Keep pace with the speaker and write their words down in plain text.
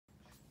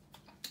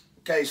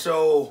Okay,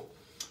 so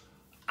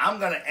I'm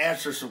going to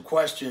answer some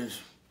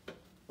questions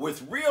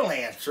with real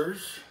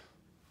answers,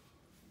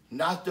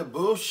 not the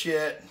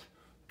bullshit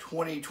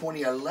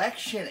 2020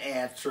 election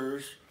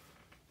answers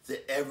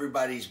that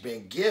everybody's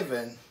been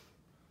given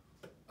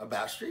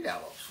about street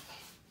outlaws.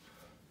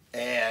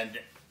 And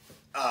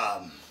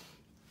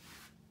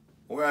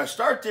we're going to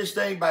start this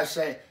thing by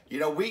saying, you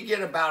know, we get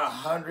about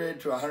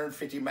 100 to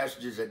 150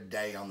 messages a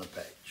day on the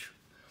page.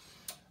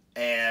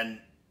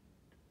 And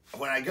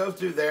when I go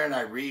through there and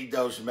I read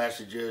those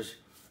messages,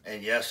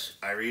 and yes,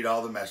 I read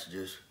all the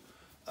messages,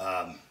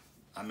 I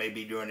may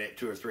be doing it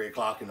 2 or 3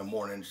 o'clock in the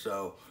morning,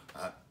 so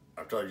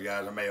I've told you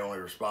guys I may only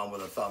respond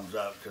with a thumbs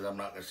up because I'm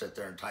not going to sit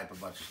there and type a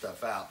bunch of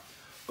stuff out.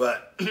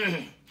 But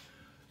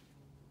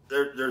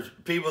there's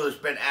people that's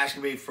been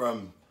asking me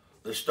from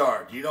the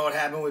start, do you know what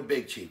happened with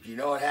Big Chief? Do you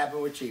know what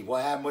happened with Chief?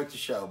 What happened with the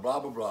show?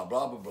 Blah, blah, blah,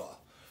 blah, blah, blah.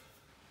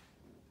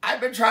 I've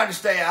been trying to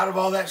stay out of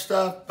all that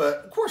stuff,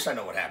 but of course I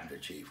know what happened to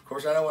Chief. Of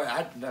course I know what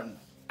I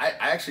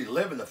actually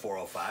live in the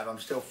 405. I'm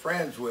still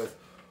friends with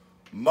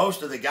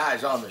most of the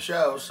guys on the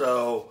show,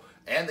 so,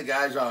 and the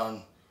guys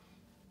on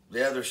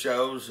the other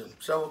shows, and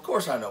so of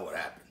course I know what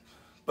happened.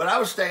 But I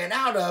was staying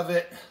out of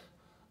it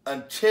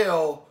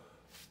until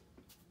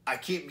I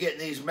keep getting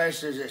these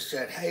messages that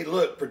said, hey,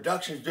 look,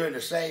 production's doing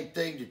the same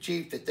thing to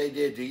Chief that they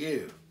did to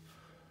you.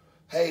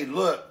 Hey,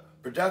 look,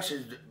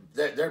 production's,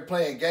 they're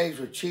playing games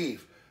with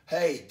Chief.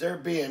 Hey, they're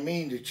being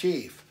mean to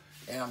Chief.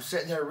 And I'm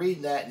sitting there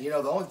reading that, and you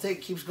know, the only thing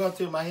that keeps going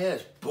through my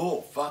head is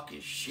bull fucking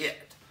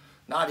shit.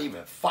 Not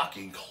even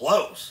fucking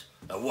close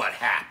to what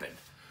happened.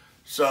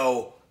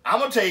 So I'm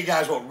going to tell you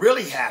guys what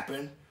really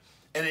happened.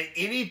 And at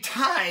any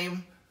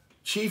time,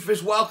 Chief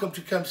is welcome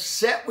to come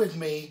sit with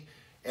me,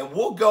 and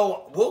we'll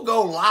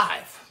go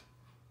live.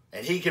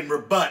 And he can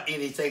rebut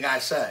anything I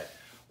say.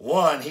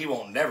 One, he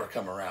won't never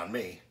come around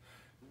me.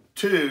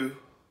 Two,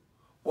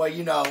 well,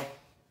 you know,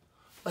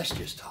 let's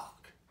just talk.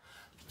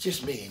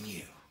 Just me and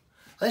you.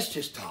 Let's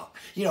just talk.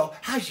 You know,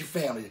 how's your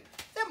family?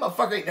 That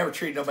motherfucker ain't never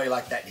treated nobody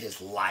like that in his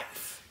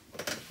life.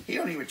 He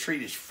don't even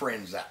treat his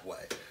friends that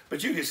way.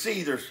 But you can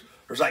see there's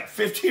like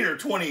 15 or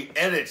 20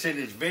 edits in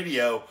his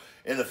video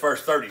in the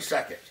first 30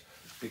 seconds.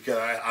 Because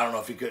I don't know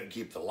if he couldn't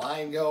keep the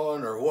line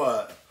going or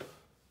what.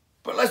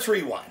 But let's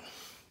rewind.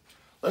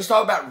 Let's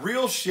talk about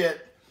real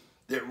shit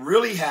that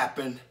really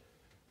happened.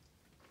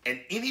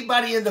 And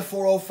anybody in the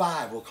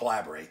 405 will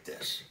collaborate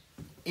this.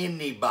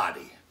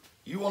 Anybody.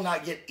 You will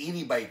not get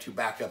anybody to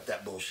back up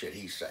that bullshit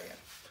he's saying.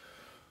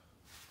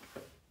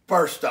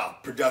 First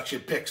off,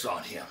 production picks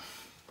on him.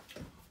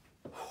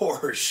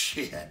 Horse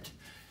shit.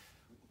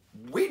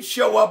 We'd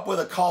show up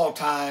with a call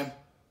time,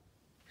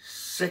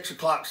 6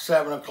 o'clock,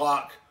 7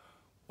 o'clock.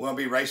 We'll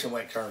be racing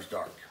when it turns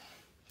dark.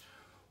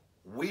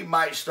 We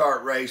might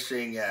start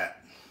racing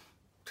at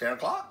 10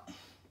 o'clock,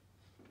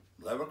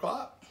 11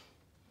 o'clock,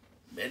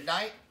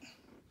 midnight.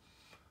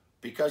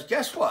 Because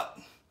guess what?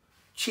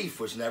 Chief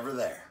was never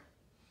there.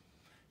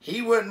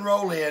 He wouldn't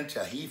roll in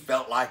till he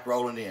felt like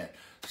rolling in.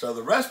 So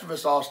the rest of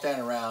us all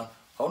standing around,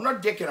 holding our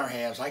dick in our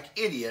hands like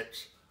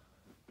idiots,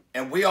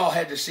 and we all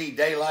had to see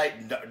daylight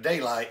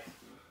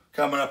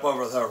coming up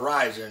over the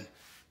horizon.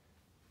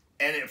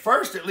 And at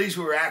first, at least,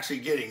 we were actually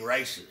getting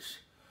races.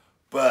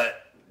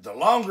 But the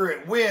longer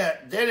it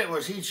went, then it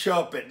was he'd show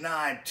up at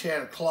 9,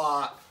 10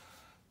 o'clock,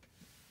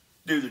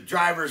 do the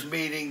driver's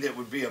meeting that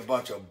would be a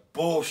bunch of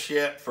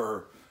bullshit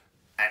for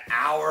an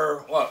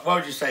hour. What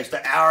would you say? It's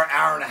the hour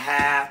and a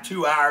half,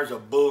 2 hours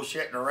of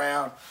bullshitting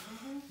around.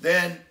 Mm-hmm.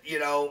 Then, you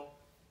know,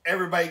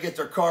 everybody get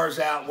their cars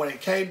out. When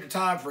it came to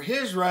time for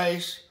his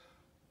race,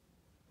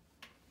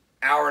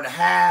 hour and a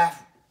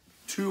half,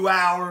 2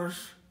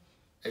 hours,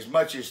 as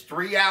much as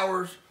 3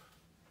 hours,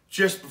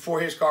 just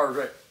before his car was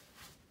ready,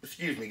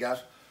 excuse me guys,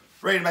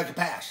 ready to make a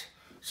pass.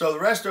 So the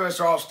rest of us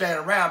are all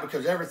standing around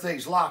because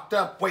everything's locked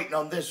up waiting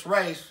on this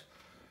race.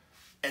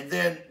 And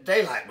then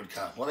daylight would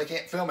come. Well, they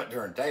can't film it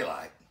during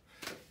daylight.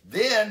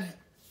 Then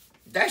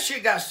that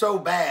shit got so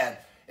bad,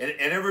 and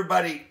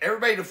everybody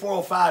in the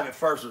 405 at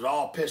first was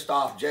all pissed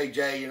off.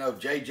 JJ, you know,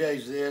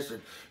 JJ's this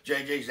and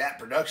JJ's that.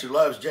 Production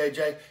loves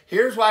JJ.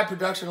 Here's why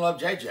production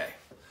loves JJ.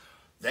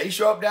 They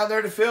show up down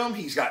there to film.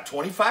 He's got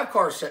 25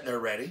 cars sitting there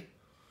ready.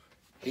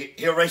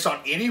 He'll race on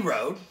any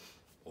road.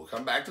 We'll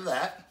come back to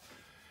that.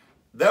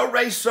 They'll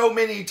race so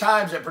many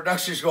times that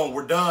production's going,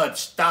 we're done,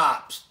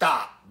 stop.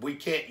 We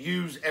can't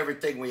use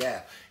everything we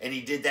have. And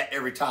he did that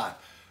every time.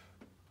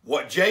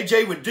 What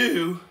JJ would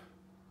do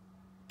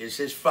is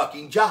his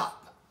fucking job.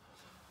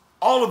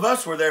 All of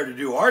us were there to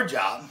do our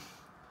job,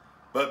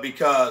 but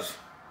because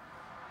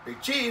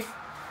Big Chief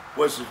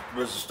was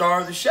the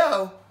star of the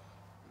show,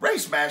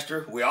 race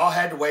master, we all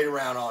had to wait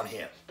around on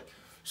him.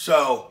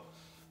 So,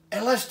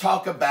 and let's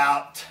talk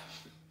about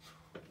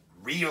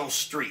real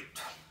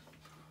street.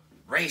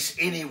 Race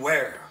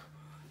anywhere.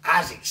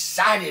 I was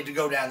excited to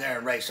go down there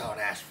and race on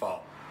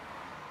asphalt.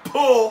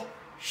 Pull,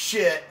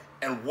 shit,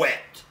 and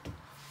wet.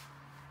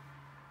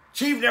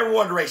 Chief never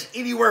wanted to race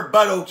anywhere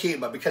but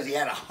Okemah because he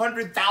had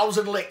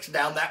 100,000 licks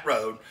down that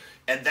road,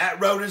 and that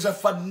road is a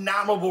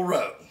phenomenal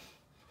road.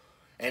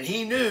 And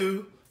he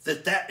knew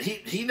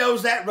he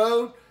knows that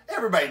road.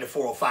 Everybody in the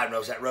 405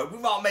 knows that road.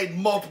 We've all made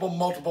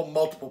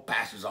multiple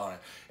passes on it.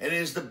 And it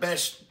is the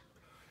best,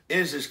 it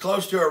is as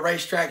close to a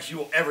racetrack as you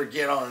will ever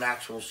get on an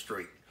actual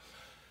street.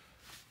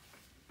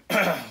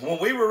 When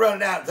we were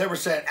running out, they were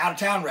saying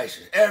out-of-town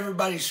races.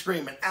 Everybody's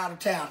screaming, out of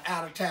town,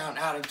 out of town,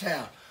 out of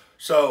town.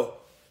 So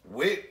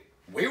we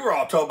were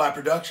all told by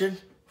production,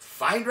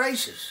 find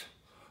races.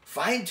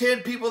 Find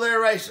 10 people that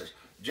are races.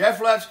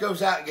 Jeff Lutz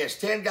goes out and gets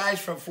 10 guys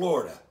from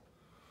Florida.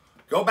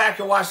 Go back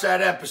and watch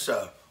that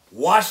episode.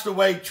 Watch the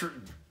way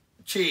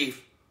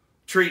Chief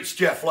treats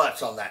Jeff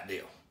Lutz on that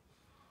deal.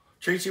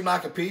 Treats him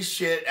like a piece of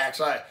shit. Acts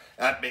like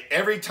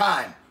every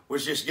time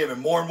was just giving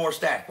more and more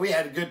stack. We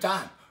had a good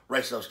time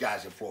racing those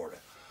guys in Florida.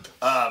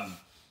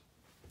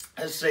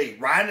 Let's see.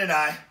 Ryan and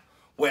I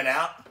went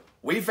out.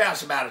 We found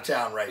some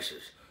out-of-town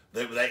races.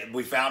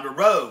 We found a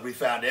road. We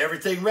found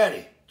everything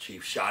ready.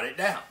 Chief shot it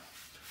down.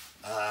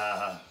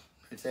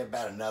 Let's think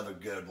about another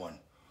good one.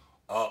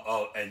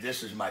 And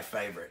this is my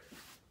favorite.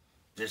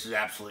 This is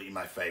absolutely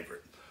my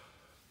favorite.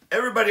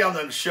 Everybody on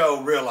the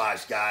show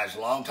realized, guys,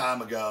 a long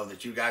time ago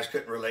that you guys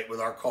couldn't relate with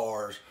our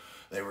cars.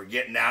 They were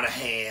getting out of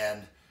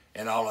hand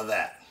and all of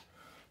that.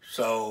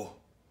 So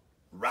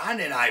Ryan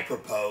and I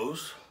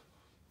proposed,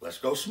 let's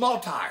go small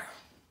tire.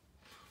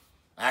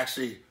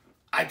 Actually,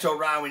 I told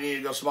Ryan we needed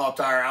to go small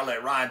tire. I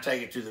let Ryan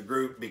take it to the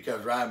group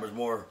because Ryan was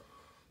more,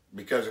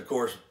 because of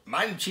course,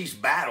 mine and Chief's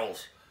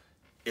battles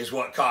is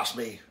what cost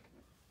me,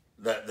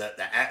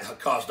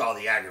 caused all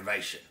the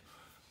aggravation.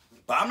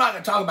 But I'm not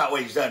going to talk about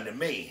what he's done to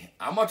me.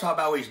 I'm going to talk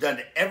about what he's done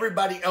to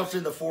everybody else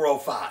in the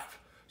 405.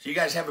 So you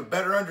guys have a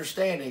better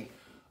understanding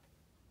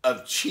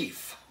of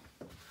Chief.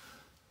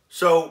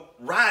 So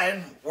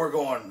Ryan, we're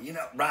going,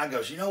 Ryan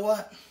goes, you know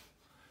what?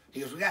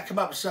 He goes, we got to come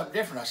up with something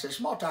different. I said,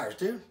 small tires,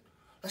 dude.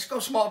 Let's go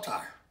small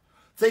tire.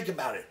 Think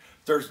about it.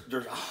 There's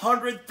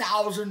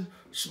 100,000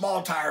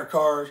 small tire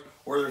cars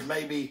where there's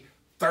maybe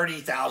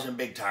 30,000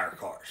 big tire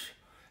cars.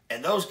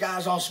 And those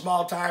guys on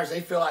small tires,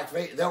 they feel like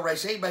they'll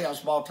race anybody on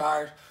small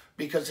tires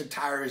because the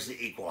tire is the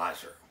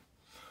equalizer.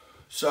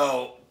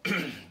 So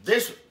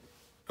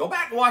go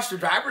back and watch the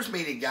drivers'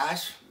 meeting,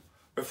 guys,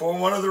 before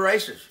one of the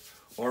races.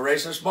 We're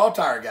racing small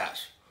tire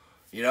guys.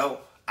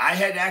 I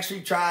had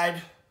actually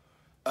tried,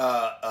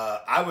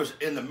 I was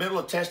in the middle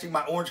of testing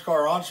my orange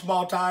car on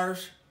small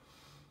tires.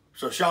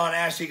 So Sean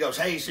asked, he goes,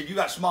 hey, he said, you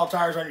got small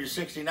tires on your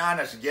 69?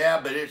 I said,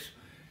 yeah, but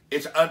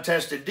it's an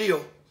untested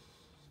deal.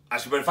 I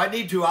said, but if I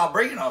need to, I'll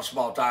bring it on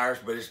small tires,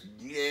 but it's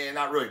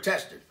not really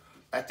tested.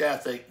 Back then, I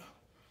think,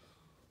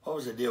 what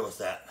was the deal with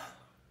that?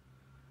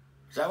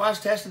 Is that why I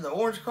was testing the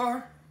orange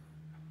car?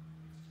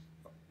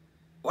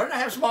 What did I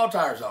have small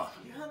tires on?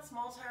 You had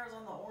small tires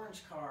on the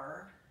orange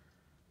car.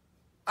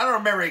 I don't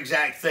remember the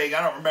exact thing. I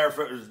don't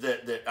remember if it was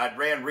that I'd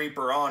ran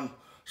Reaper on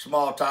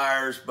small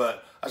tires,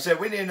 but I said,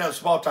 we need another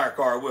small tire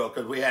car, I will,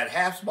 because we had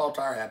half small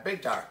tire, half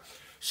big tire.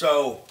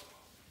 So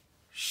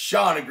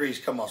Sean agrees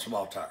to come on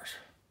small tires.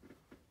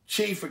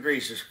 Chief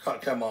agrees to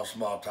come on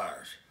small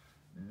tires.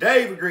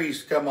 Dave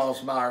agrees to come on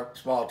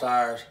small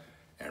tires.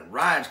 And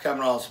Ryan's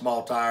coming on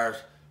small tires.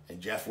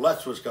 And Jeff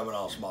Lutz was coming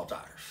on small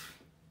tires.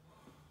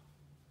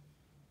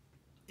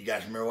 You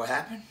guys remember what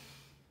happened?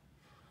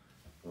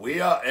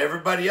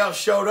 Everybody else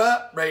showed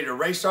up, ready to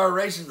race our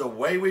races the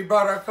way we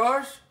brought our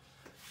cars.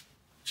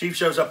 Chief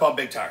shows up on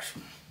big tires.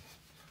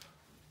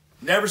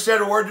 Never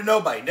said a word to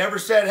nobody. Never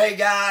said, hey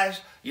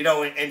guys,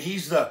 and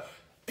he's the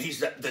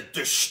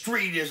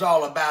street is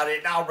all about it,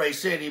 and I'll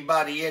race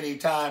anybody,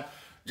 anytime.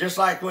 Just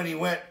like when he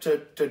went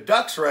to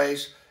Duck's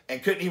race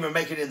and couldn't even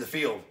make it in the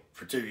field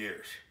for 2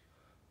 years.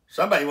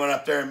 Somebody went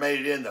up there and made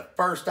it in the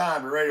first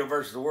time to Radio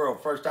versus the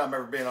World, first time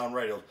ever being on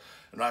radio.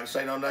 I'm not going to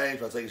say no names,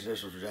 but I think his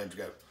initials were James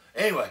Go.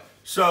 Anyway,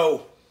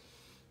 so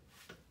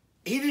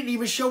he didn't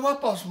even show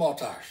up on small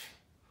tires.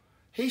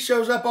 He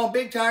shows up on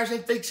big tires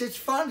and thinks it's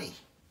funny.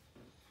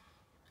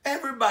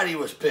 Everybody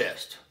was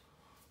pissed.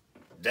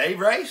 Dave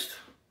raced.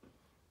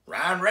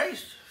 Ryan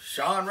raced.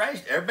 Sean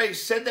raced. Everybody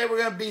said they were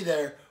going to be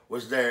there,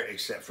 was there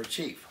except for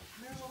Chief.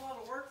 There's a lot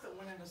of work that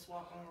went into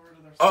swapping over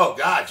to their Oh,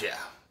 God, yeah.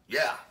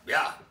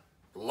 Yeah.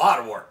 A lot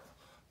of work.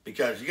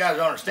 Because you guys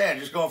don't understand,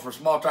 just going from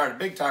small tire to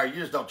big tire, you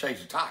just don't change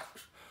the tires.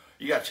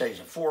 You got to change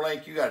the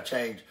 4-link. You got to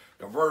change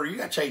converter. You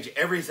got to change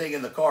everything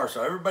in the car.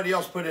 So everybody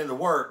else put in the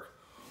work.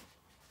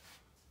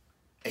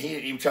 And he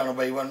didn't even tell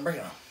nobody he wasn't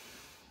bringing them,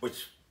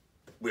 which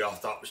we all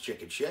thought was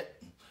chicken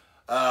shit.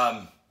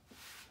 And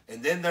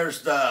then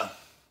there's the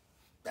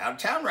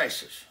out-of-town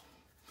races.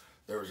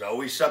 There was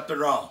always something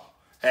wrong.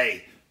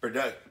 Hey,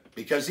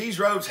 because these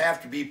roads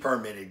have to be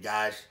permitted,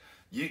 guys.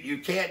 You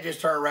can't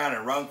just turn around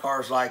and run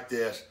cars like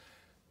this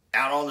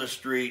out on the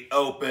street,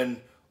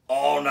 open,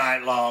 all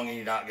night long, and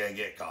you're not going to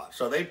get caught.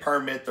 So they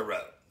permit the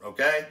road,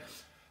 okay?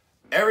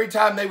 Every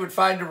time they would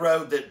find a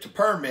road to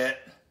permit,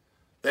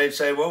 they'd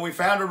say, well, we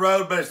found a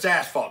road, but it's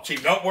asphalt.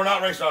 Chief, nope, we're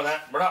not racing on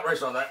that. We're not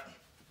racing on that.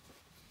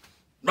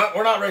 No,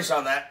 we're not racing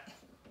on that.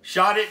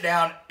 Shot it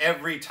down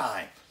every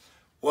time.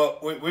 Well,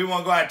 we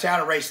want to go out of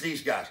town and race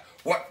these guys.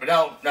 What?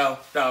 No.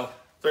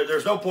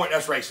 There's no point in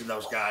us racing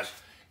those guys.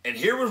 And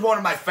here was one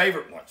of my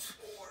favorite ones.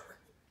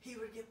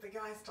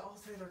 guys to all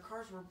say their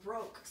cars were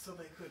broke so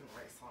they couldn't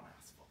race on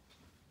asphalt.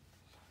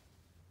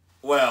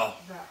 Well,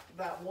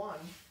 that one.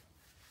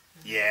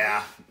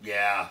 yeah.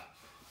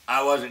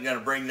 I wasn't going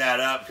to bring that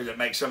up because it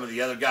makes some of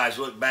the other guys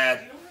look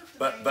bad.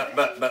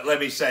 But let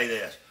me say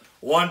this.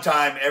 One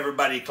time,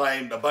 everybody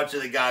claimed, a bunch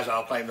of the guys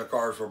all claimed their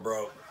cars were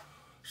broke,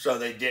 so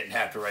they didn't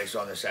have to race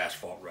on this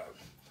asphalt road.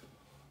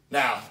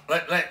 Now,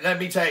 let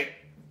me take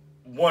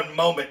one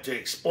moment to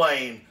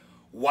explain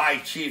why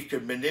Chief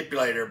could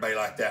manipulate everybody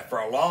like that. For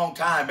a long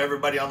time,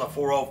 everybody on the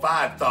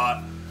 405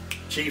 thought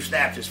Chief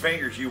snapped his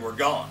fingers, you were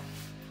gone.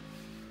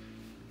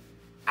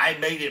 I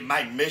made it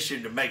my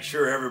mission to make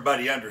sure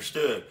everybody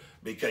understood,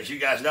 because you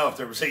guys know if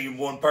there was even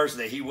one person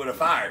that he would have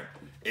fired,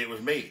 it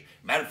was me.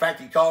 Matter of fact,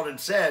 he called and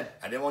said,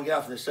 I didn't want to get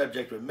off this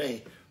subject with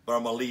me, but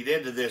I'm going to lead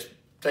into this,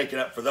 taking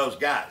up for those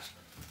guys.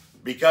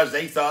 Because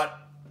they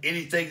thought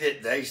anything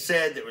that they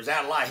said that was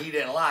out of line he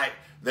didn't like,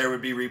 there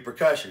would be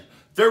repercussions.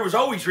 There was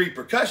always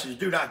repercussions,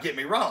 do not get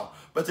me wrong,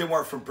 but they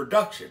weren't from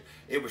production.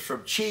 It was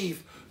from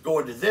Chief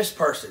going to this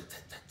person,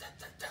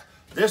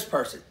 this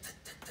person.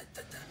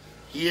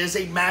 He is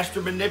a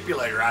master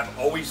manipulator. I've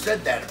always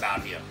said that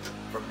about him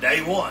from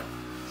day one.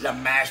 He's a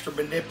master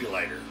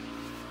manipulator.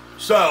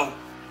 So,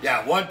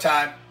 yeah, one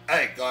time,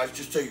 hey guys,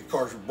 just tell your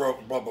cars are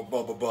broken, blah, blah,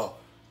 blah, blah, blah.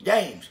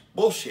 Games,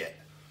 bullshit.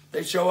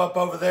 They show up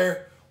over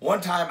there.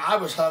 One time I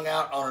was hung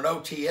out on an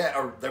OTS,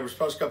 or they were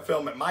supposed to come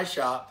film at my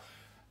shop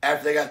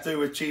after they got through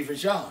with Chief and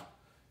Sean.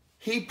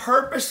 He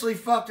purposely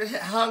fucking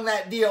hung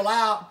that deal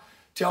out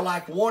till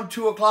like 1,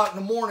 2 o'clock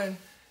in the morning.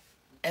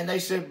 And they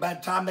said, by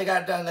the time they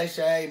got done, they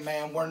said, hey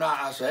man, we're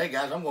not. I said, hey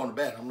guys, I'm going to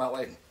bed. I'm not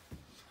waiting.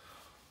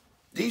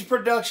 These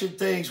production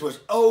things was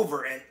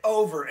over and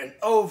over and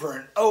over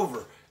and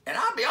over. And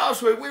I'll be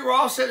honest with you, we were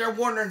all sitting there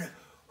wondering,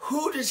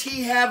 who does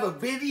he have a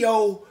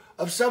video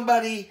of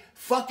somebody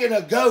fucking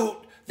a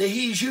goat that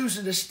he's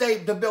using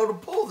to be able to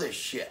pull this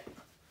shit?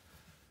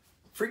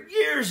 For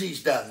years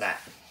he's done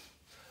that.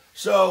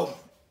 So,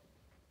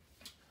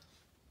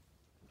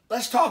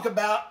 let's talk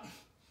about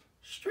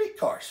street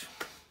cars.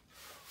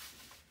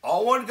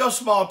 All wanted to go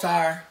small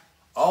tire.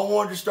 All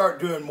wanted to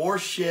start doing more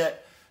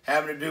shit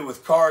having to do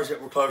with cars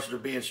that were closer to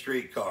being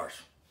street cars.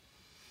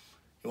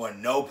 He wanted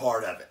no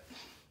part of it.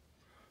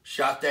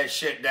 Shot that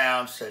shit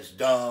down, says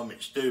dumb and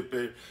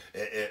stupid.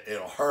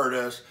 It'll hurt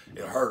us.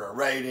 It'll hurt our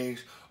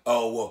ratings.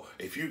 Oh, well,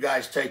 if you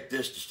guys take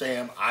this to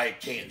Stam, I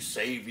can't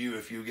save you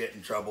if you get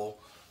in trouble.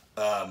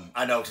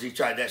 I know, because he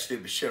tried that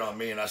stupid shit on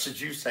me, and I said,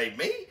 you save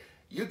me?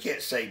 You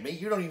can't save me.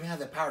 You don't even have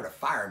the power to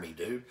fire me,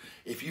 dude.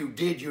 If you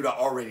did, you'd have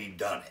already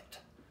done it.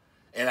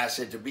 And I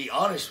said, to be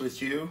honest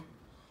with you,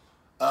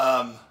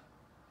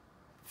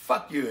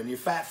 fuck you and your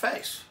fat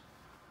face.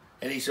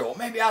 And he said, well,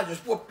 maybe I'll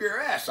just whoop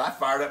your ass. I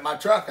fired up my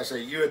truck. I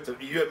said, you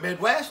at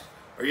Midwest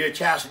or you at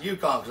Charleston,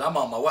 Yukon? Because I'm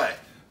on my way.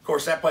 Of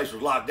course, that place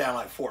was locked down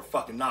like Fort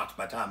fucking Knox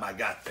by the time I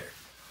got there.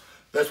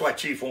 That's why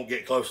Chief won't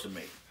get close to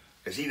me,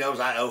 because he knows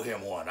I owe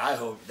him one. I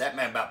hope that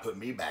man about put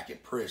me back in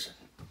prison.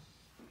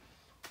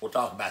 We'll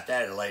talk about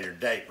that at a later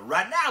date. But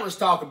right now, let's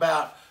talk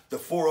about the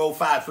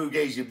 405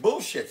 Fugazi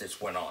bullshit that's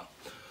went on.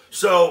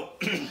 So,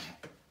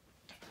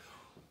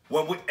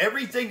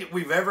 everything that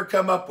we've ever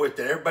come up with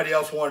that everybody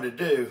else wanted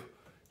to do,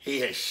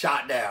 he has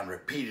shot down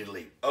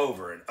repeatedly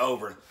over and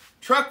over.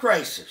 Truck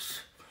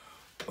races.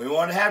 We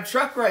want to have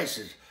truck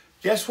races.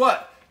 Guess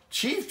what?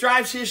 Chief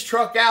drives his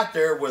truck out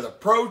there with a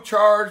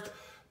pro-charged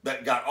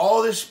that got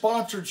all this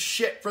sponsored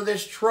shit for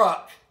this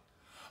truck.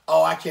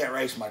 Oh, I can't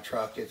race my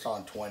truck. It's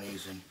on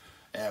 20s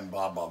and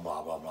blah, blah,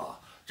 blah, blah, blah.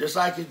 Just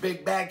like his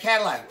big bad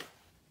Cadillac.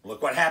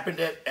 Look what happened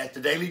at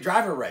the Daily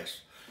Driver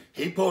race.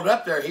 He pulled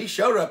up there. He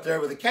showed up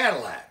there with a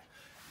Cadillac.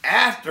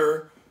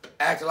 After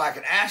acting like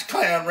an ass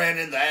clown, ran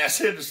in the ass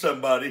into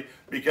somebody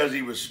because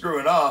he was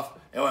screwing off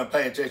and wasn't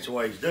paying attention to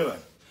what he's doing.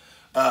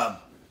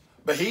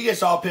 But he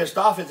gets all pissed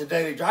off at the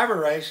Daily Driver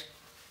race,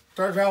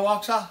 turns around,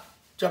 walks off,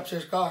 jumps in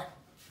his car,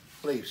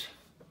 leaves.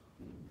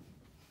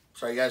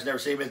 So you guys never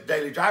see him at the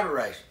Daily Driver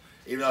race.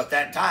 Even though at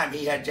that time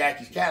he had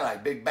Jackie's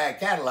Cadillac, big bad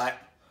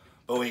Cadillac.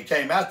 But when he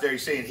came out there,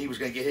 he's saying he was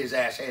going to get his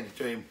ass handed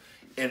to him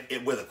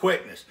with a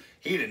quickness.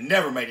 He'd have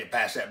never made it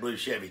past that blue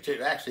Chevy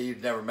too. Actually,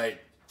 he'd never made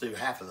it through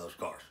half of those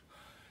cars.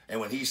 And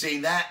when he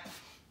seen that,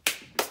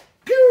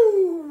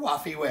 pew,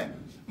 off he went.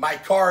 My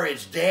car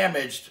is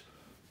damaged.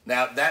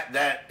 Now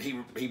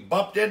he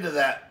bumped into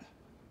that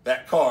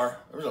car.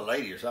 There was a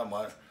lady or something.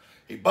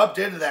 He bumped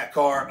into that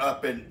car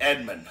up in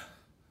Edmond. I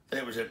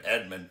think it was in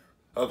Edmond,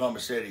 Oklahoma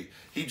City.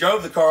 He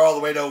drove the car all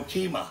the way to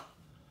Okemah.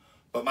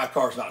 But my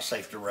car's not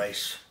safe to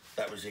race.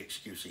 That was the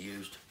excuse he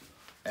used,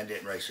 and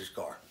didn't race his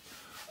car.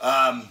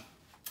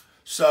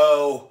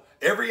 So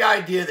every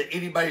idea that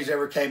anybody's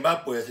ever came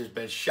up with has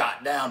been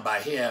shot down by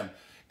him.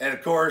 And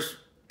of course,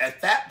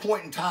 at that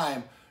point in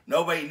time,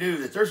 nobody knew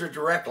that there's a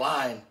direct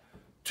line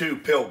to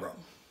Pilgrim.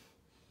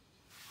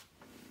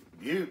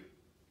 We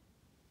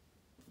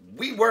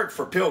worked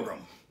for Pilgrim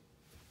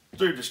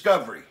through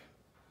Discovery,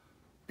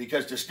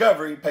 because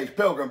Discovery pays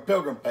Pilgrim,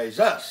 Pilgrim pays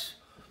us.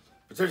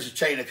 But there's a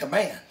chain of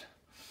command.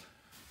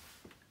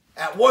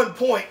 At one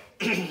point,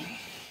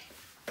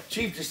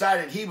 Chief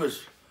decided he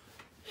was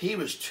he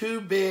was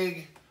too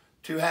big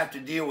to have to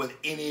deal with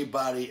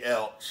anybody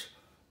else.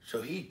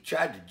 So he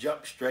tried to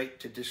jump straight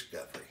to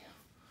Discovery.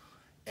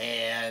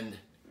 And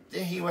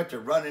then he went to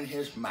running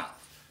his mouth.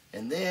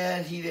 And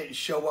then he didn't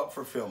show up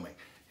for filming.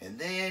 And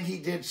then he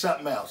did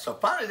something else. So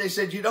finally they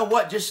said, you know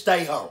what, just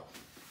stay home.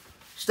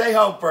 Stay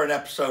home for an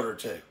episode or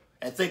two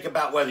and think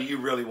about whether you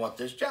really want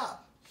this job.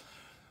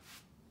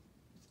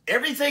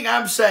 Everything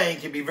I'm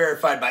saying can be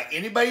verified by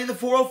anybody in the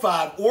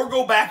 405 or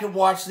go back and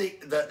watch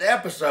the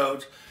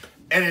episodes,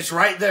 and it's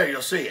right there.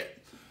 You'll see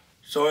it.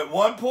 So at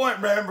one point,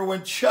 remember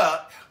when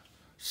Chuck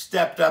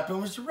stepped up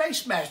and was the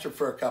race master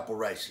for a couple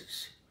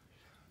races.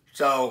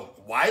 So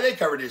why they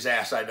covered his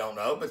ass, I don't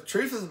know. But the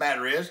truth of the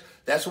matter is,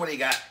 that's when he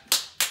got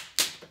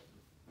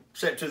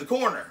sent to the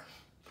corner.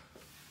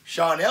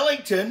 Sean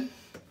Ellington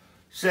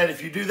said,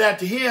 if you do that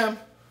to him,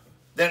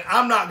 then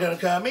I'm not going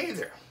to come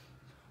either.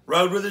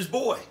 Rode with his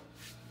boy.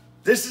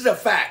 This is a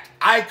fact.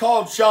 I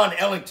called Sean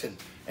Ellington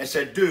and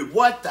said, dude,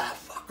 what the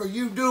fuck are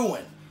you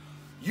doing?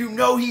 You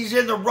know he's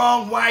in the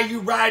wrong. Why are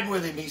you riding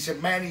with him? He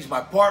said, man, he's my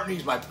partner.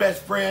 He's my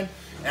best friend.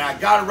 And I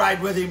got to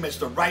ride with him. It's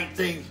the right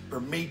thing for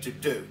me to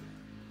do.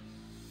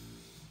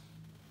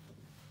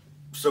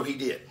 So he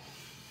did.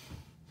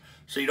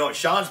 So you know what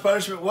Sean's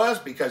punishment was?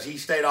 Because he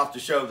stayed off the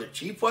show that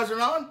Chief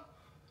wasn't on?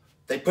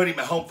 They put him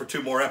at home for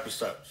 2 more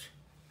episodes.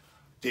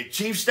 Did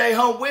Chief stay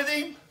home with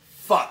him?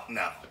 Fuck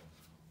no.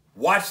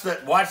 Watch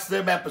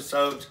them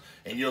episodes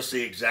and you'll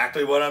see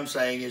exactly what I'm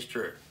saying is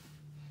true.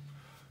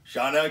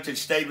 Sean Ellington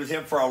stayed with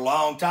him for a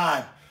long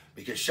time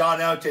because Sean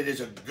Ellington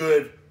is a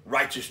good,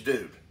 righteous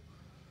dude.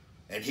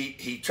 And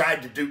he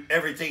tried to do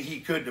everything he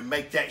could to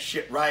make that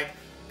shit right.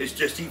 It's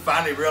just he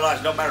finally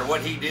realized no matter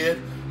what he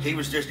did, he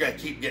was just going to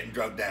keep getting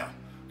drugged down.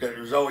 Because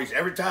it was always,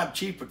 every time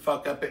Chief would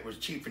fuck up, it was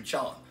Chief and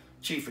Sean.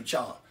 Chief and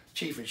Sean.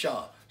 Chief and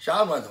Sean.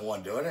 Sean wasn't the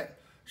one doing it.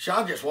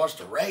 Sean just wants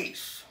to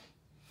race.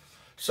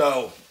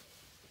 So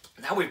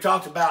now we've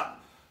talked about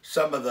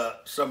some of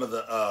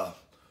the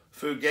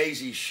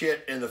fugazi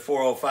shit in the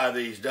 405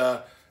 that he's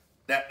done.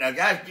 Now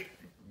guys,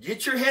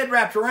 get your head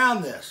wrapped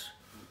around this.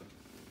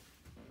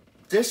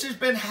 This has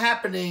been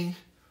happening.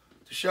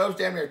 The show's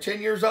damn near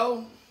 10 years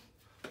old.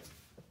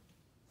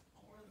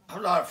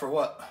 I'm not for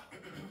what?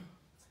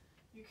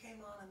 You came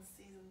on in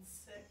season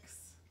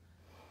 6,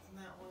 and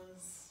that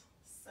was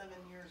 7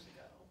 years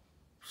ago.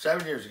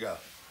 7 years ago.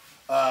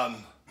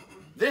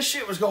 This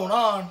shit was going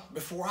on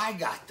before I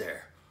got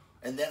there.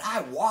 And then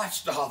I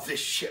watched all this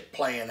shit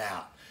playing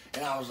out.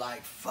 And I was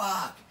like,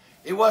 fuck.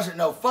 It wasn't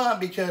no fun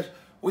because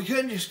we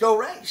couldn't just go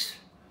race.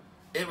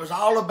 It was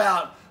all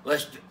about,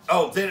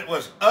 then it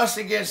was us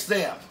against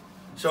them.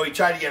 So he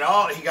tried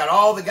to he got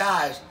all the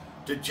guys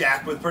to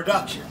jack with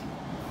production.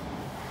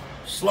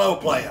 Slow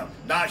play them,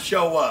 not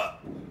show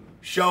up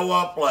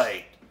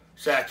late.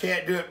 Say, I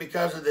can't do it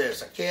because of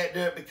this, I can't do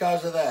it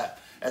because of that.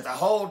 And the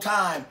whole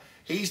time,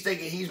 he's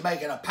thinking he's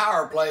making a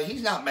power play.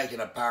 He's not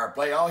making a power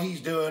play. All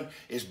he's doing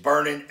is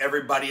burning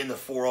everybody in the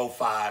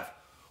 405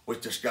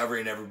 with Discovery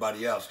and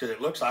everybody else. Because it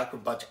looks like a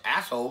bunch of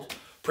assholes,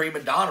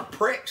 prima donna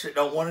pricks that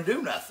don't want to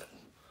do nothing.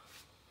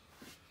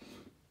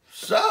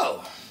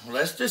 So,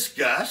 let's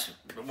discuss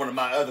one of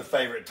my other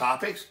favorite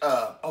topics.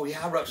 I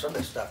wrote some of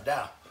this stuff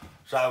down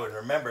so I would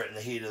remember it in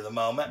the heat of the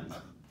moment.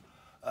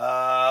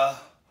 That's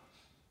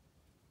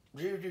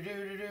your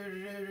Jeopardy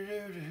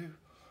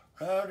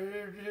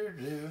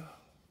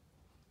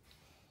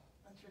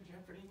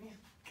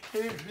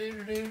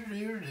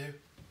music.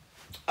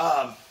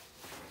 I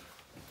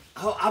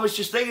was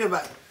just thinking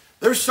about,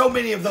 there's so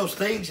many of those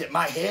things in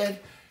my head,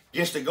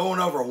 just to going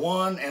over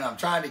one, and I'm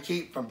trying to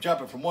keep from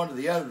jumping from one to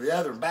the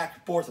other, and back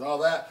and forth and all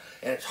that,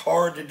 and it's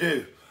hard to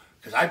do,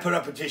 because I put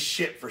up with this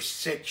shit for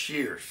 6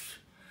 years.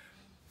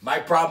 My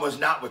problem was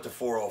not with the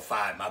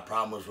 405, my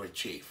problem was with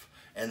Chief,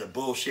 and the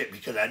bullshit,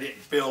 because I didn't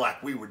feel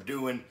like we were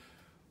doing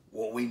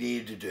what we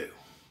needed to do.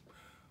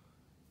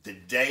 The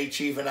day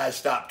Chief and I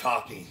stopped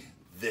talking,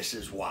 this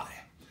is why.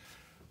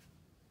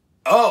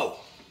 Oh,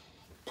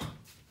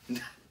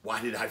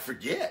 why did I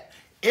forget?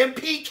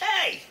 MPK.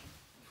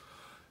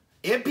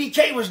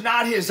 MPK was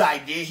not his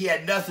idea. He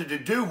had nothing to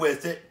do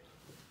with it.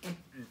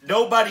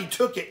 Nobody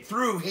took it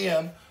through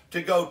him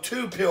to go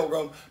to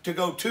Pilgrim, to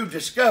go to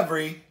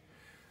Discovery.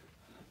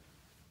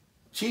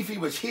 Chiefy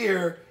was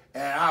here,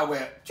 and I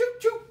went,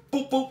 choop, choop,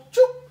 boop, boop,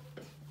 choop.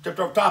 Tipped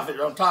on top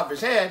of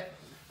his head.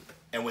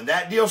 And when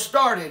that deal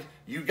started,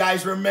 you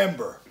guys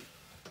remember,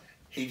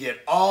 he did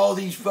all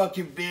these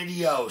fucking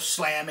videos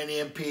slamming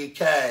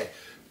MPK,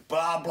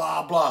 blah,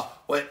 blah, blah.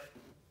 But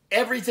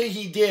everything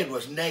he did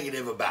was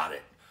negative about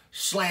it.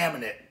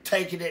 Slamming it,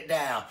 taking it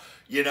down,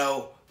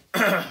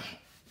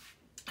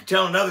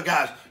 telling other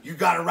guys, you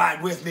got to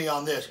ride with me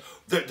on this.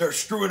 They're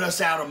screwing us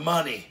out of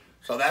money.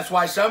 So that's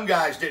why some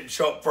guys didn't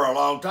show up for a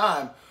long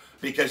time,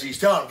 because he's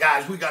telling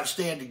guys, we got to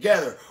stand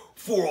together.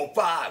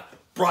 405,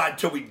 bride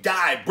till we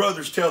die,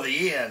 brothers till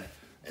the end.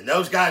 And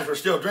those guys were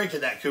still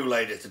drinking that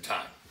Kool-Aid at the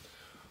time.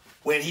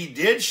 When he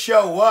did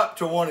show up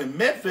to one in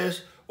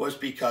Memphis was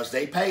because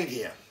they paid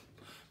him.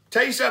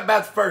 Tell you something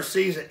about the first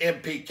season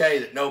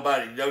MPK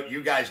that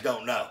you guys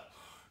don't know.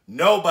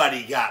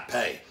 Nobody got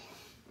paid.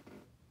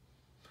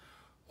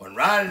 When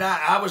Ryan and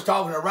I was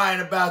talking to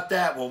Ryan about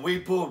that, when we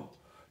pulled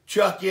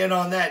Chuck in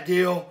on that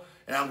deal,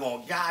 and I'm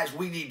going, guys,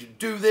 we need to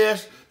do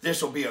this.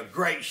 This will be a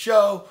great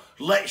show.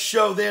 Let's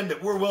show them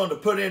that we're willing to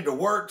put into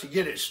work to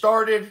get it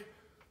started.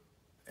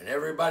 And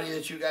everybody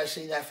that you guys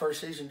seen that first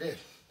season did.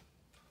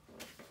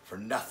 For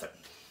nothing.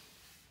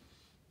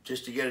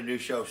 Just to get a new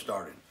show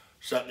started.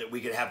 Something that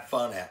we could have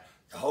fun at.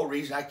 The whole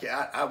reason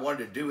I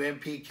wanted to do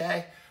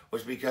MPK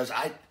was because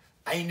I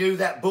knew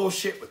that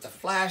bullshit with the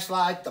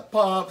flashlight, the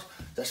pumps,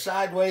 the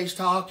sideways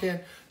talking,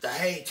 the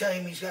hey, tell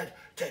him he's got,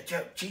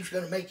 Chief's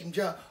gonna make him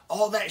jump.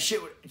 All that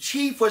shit.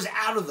 Chief was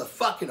out of the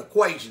fucking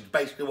equation,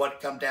 basically what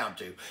it come down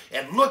to.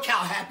 And look how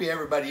happy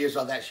everybody is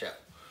on that show.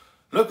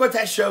 Look what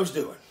that show's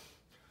doing.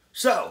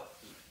 So,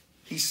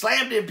 he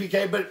slammed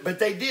MPK, but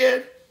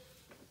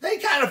they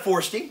kind of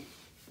forced him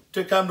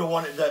to come to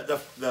one,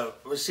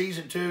 was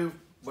season 2,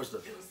 It was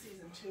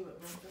season 2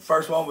 at Memphis.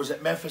 First one was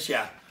at Memphis,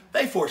 yeah.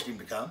 They forced him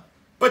to come.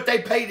 But they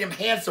paid him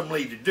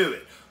handsomely to do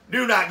it.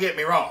 Do not get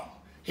me wrong.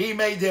 He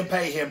made them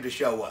pay him to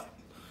show up.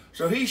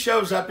 So he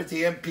shows up at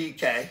the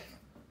MPK.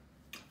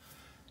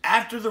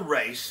 After the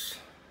race,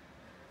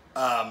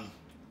 I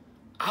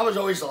was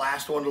always the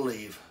last one to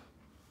leave.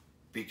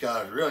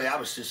 Because really, I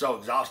was just so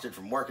exhausted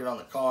from working on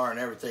the car and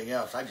everything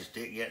else, I just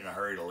didn't get in a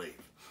hurry to leave.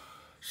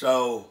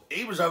 So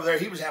he was over there,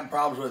 he was having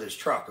problems with his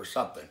truck or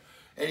something.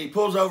 And he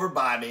pulls over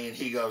by me and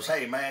he goes,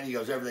 hey man, he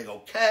goes, everything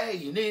okay?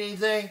 You need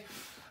anything?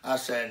 I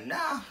said,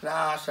 nah,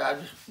 I said,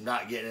 I'm just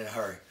not getting in a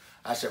hurry.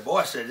 I said, boy,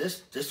 I said,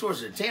 this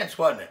was intense,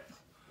 wasn't it?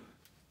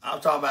 I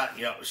was talking about,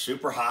 you know, it was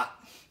super hot.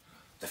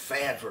 The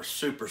fans were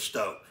super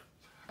stoked.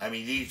 I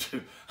mean,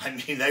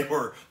 they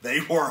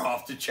were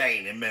off the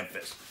chain in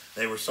Memphis.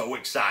 They were so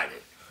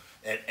excited.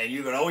 And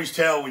you can always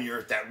tell when you're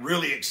at that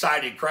really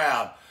excited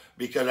crowd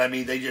because, I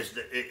mean,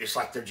 it's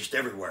like they're just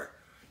everywhere.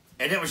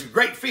 And it was a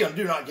great feeling,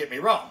 do not get me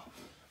wrong.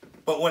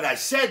 But when I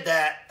said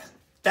that,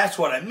 that's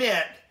what I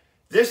meant.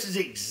 This is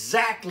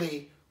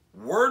exactly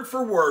word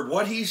for word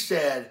what he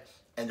said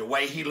and the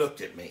way he looked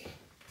at me.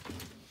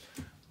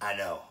 I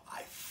know,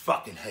 I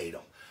fucking hate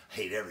them.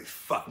 Hate every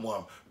fucking one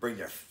of them. Bring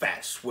their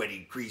fat,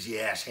 sweaty,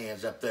 greasy ass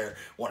hands up there.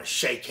 Want to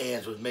shake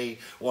hands with me.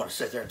 Want to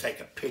sit there and take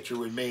a picture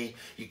with me.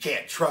 You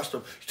can't trust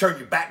them. You turn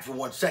your back for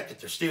 1 second,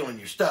 they're stealing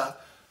your stuff.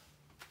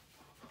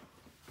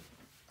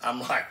 I'm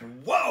like,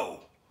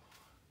 whoa.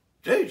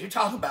 Dude, you're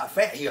talking about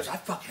fat. He goes, I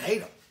fucking hate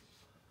them.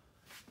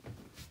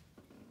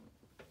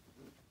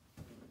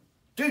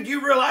 Dude,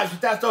 you realize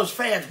without those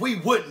fans, we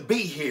wouldn't be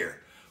here.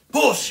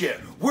 Bullshit.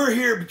 We're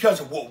here because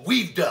of what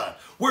we've done.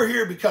 We're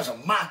here because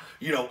of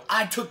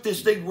I took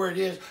this thing where it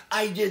is.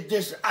 I did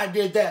this, I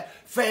did that.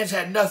 Fans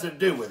had nothing to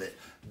do with it.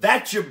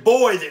 That's your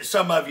boy that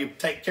some of you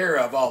take care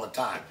of all the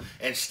time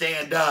and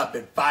stand up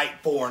and fight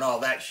for and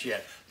all that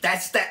shit.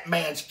 That's that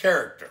man's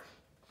character.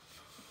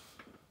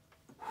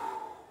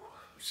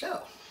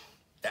 So,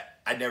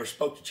 I never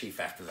spoke to Chief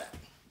after that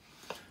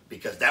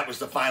because that was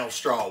the final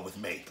straw with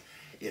me.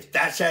 If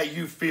that's how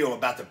you feel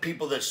about the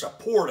people that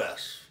support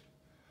us,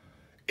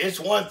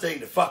 it's one thing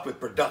to fuck with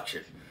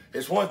production.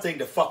 It's one thing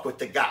to fuck with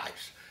the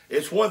guys.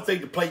 It's one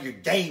thing to play your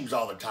games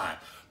all the time.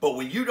 But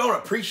when you don't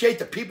appreciate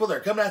the people that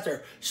are coming out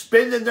there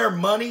spending their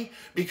money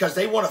because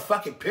they want a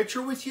fucking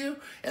picture with you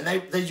and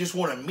they just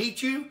want to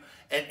meet you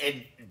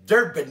and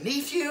they're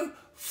beneath you,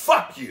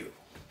 fuck you.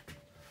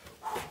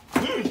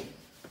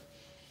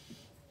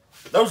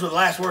 Those were the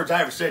last words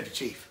I ever said to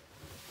Chief.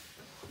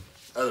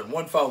 Other than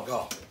one phone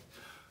call.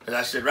 And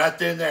I said right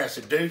then and there, I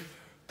said, dude,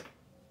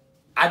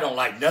 I don't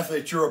like nothing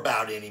that you're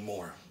about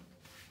anymore.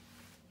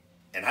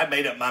 And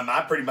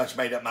I pretty much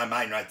made up my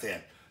mind right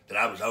then that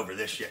I was over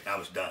this shit and I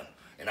was done.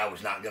 And I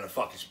was not going to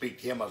fucking speak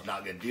to him. I was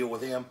not going to deal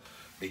with him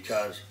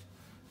because,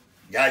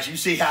 guys, you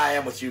see how I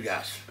am with you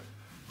guys.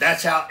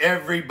 That's how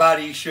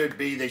everybody should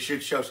be. They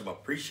should show some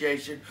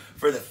appreciation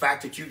for the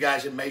fact that you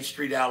guys have made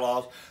Street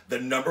Outlaws the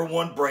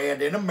 #1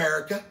 brand in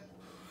America.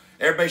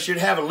 Everybody should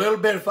have a little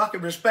bit of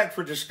fucking respect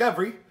for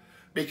Discovery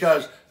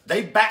because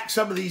they backed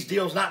some of these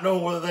deals not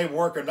knowing whether they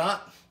work or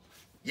not.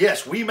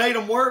 Yes, we made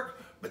them work,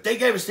 but they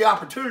gave us the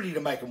opportunity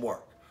to make them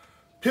work.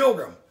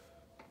 Pilgrim.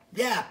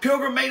 Yeah,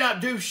 Pilgrim may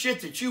not do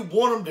shit that you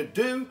want them to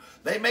do.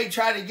 They may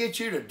try to get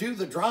you to do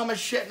the drama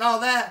shit and all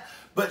that,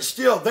 but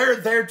still, they're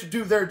there to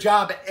do their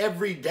job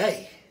every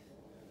day.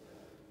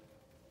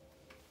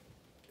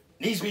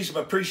 Needs to be some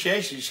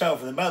appreciation shown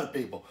for them other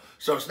people.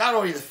 So it's not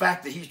only the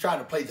fact that he's trying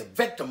to play the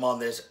victim on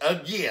this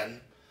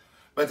again,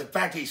 but the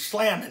fact he's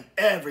slamming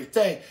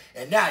everything,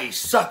 and now he's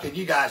sucking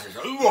you guys.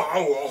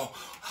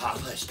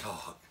 Let's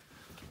talk.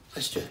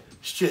 It's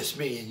just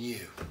me and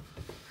you.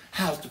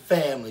 How's the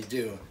family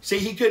doing? See,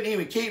 he couldn't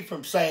even keep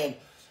from saying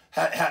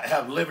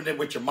how living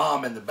with your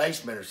mom in the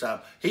basement or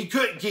something. He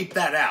couldn't keep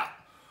that out.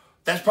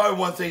 That's probably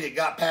one thing that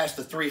got past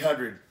the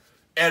 300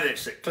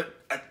 edits.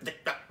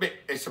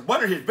 It's a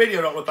wonder his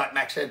video don't look like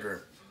Max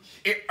Headroom.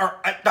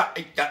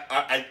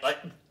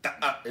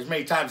 As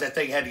many times that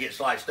thing had to get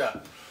sliced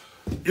up.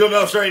 You'll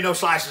notice there ain't no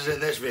slices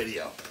in this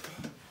video.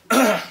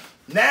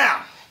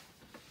 Now,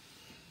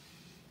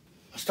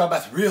 let's talk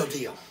about the real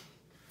deal.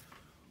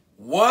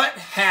 What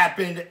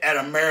happened at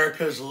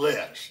America's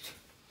List?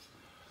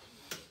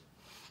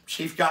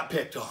 Chief got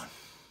picked on.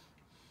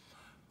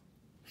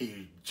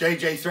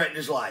 JJ threatened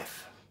his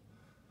life.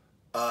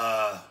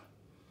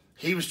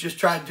 He was just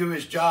trying to do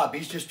his job.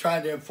 He's just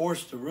trying to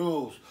enforce the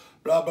rules.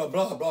 Blah, blah,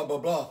 blah, blah, blah,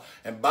 blah.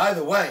 And by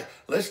the way,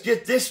 let's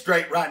get this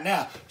straight right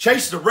now.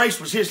 Chase the Race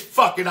was his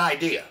fucking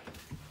idea.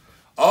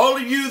 All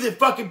of you that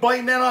fucking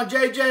blame that on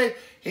JJ,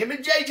 him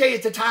and JJ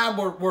at the time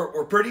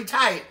were pretty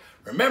tight.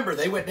 Remember,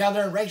 they went down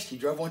there and raced. He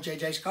drove one of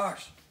JJ's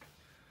cars.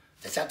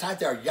 That's how tight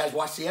they are. You guys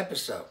watch the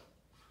episode.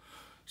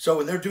 So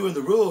when they're doing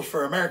the rules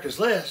for America's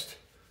List,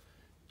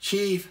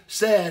 Chief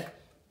said,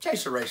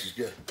 Chase the Race is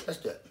good. Let's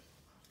do it.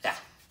 Yeah.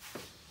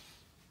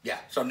 Yeah.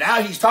 So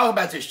now he's talking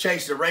about this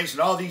Chase the Race and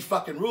all these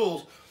fucking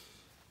rules.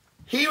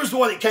 He was the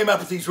one that came up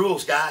with these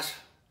rules, guys.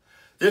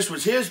 This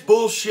was his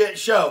bullshit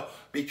show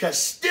because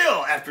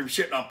still after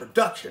shitting on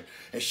production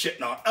and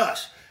shitting on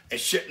us and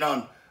shitting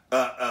on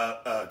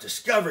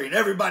Discovery and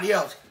everybody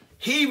else,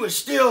 he was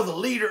still the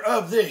leader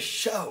of this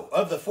show,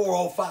 of the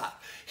 405.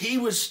 He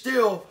was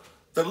still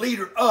the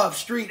leader of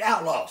Street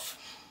Outlaws.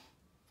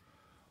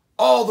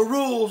 All the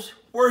rules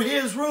were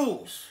his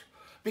rules.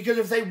 Because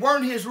if they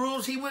weren't his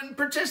rules, he wouldn't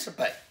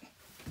participate.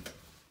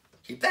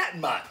 Keep that in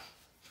mind.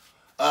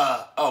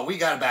 Oh, we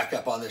got to back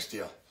up on this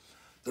deal.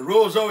 The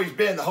rule has always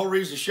been, the whole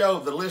reason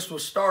the list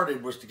was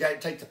started was to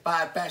take the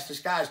 5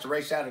 fastest guys to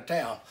race out of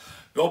town.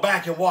 Go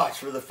back and watch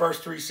for the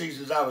first 3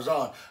 seasons I was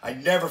on. I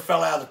never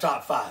fell out of the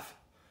top 5.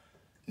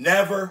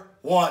 Never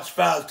once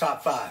fell out of the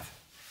top 5.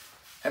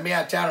 How many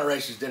out-of-town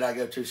races did I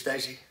go to,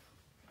 Stacy?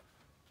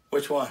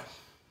 Which one?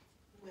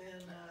 When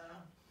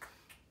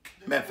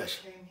Memphis.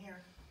 Came here.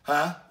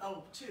 Huh?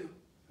 Oh, 2.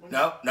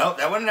 No,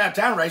 that wasn't an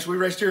out-of-town race. We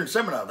raced here in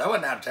Seminole. That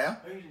wasn't out of town.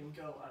 Oh, you didn't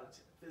go out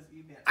of town.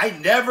 You I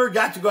never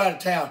got to go out of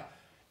town.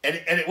 And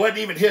it wasn't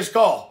even his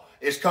call.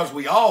 It's because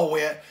we all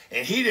went,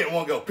 and he didn't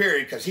want to go,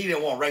 period, because he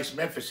didn't want to race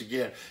Memphis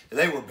again.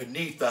 They were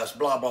beneath us,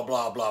 blah, blah,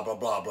 blah, blah, blah,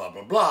 blah, blah,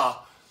 blah, blah.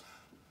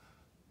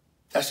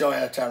 That's the only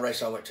out-of-town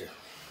race I went to.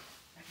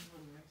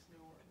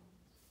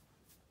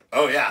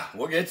 Oh, yeah.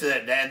 We'll get to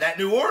that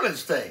New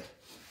Orleans thing.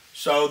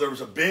 So there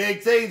was a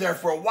big thing there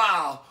for a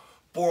while.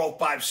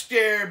 405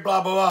 scared,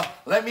 blah, blah, blah.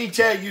 Let me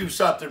tell you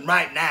something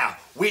right now.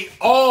 We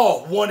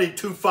all wanted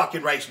to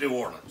fucking race New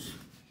Orleans.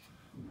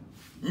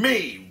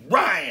 Me,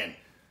 Ryan,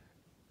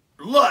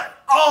 Lutt,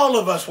 all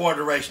of us wanted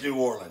to race New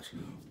Orleans.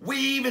 We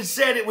even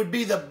said it would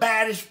be the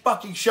baddest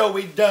fucking show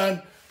we've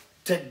done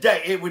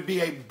today. It would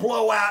be a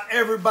blowout.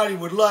 Everybody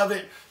would love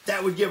it.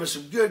 That would give us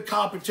some good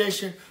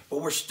competition,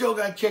 but we're still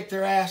going to kick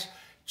their ass.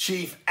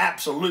 Chief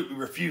absolutely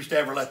refused to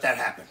ever let that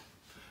happen.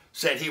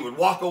 Said he would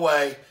walk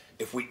away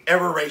if we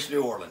ever raced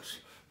New Orleans,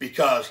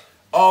 because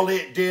all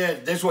it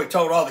did, this is what he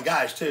told all the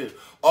guys too,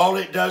 all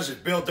it does is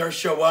build their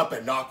show up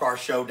and knock our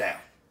show down.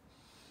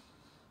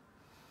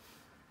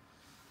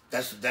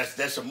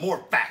 That's some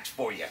more facts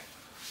for you.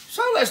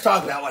 So let's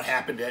talk about what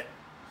happened at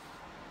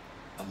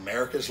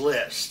America's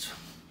List.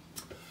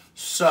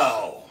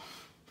 So,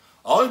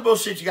 all this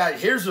bullshit you got,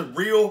 here's the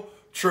real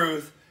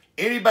truth.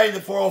 Anybody in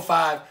the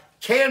 405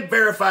 can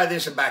verify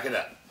this and back it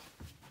up.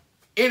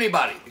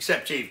 Anybody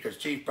except Chief, because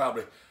Chief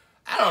probably,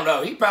 I don't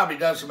know, he probably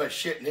done so much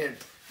shit in his,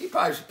 he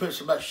probably put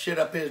so much shit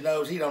up his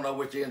nose, he don't know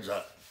which ends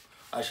up.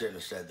 I shouldn't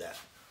have said that.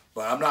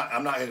 But I'm not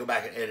going to go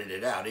back and edit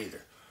it out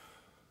either.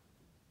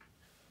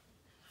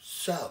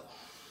 So,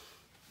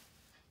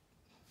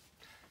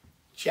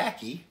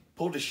 Jackie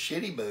pulled a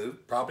shitty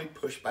move, probably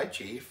pushed by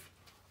Chief,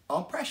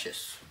 on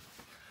Precious.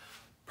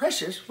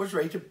 Precious was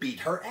ready to beat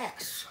her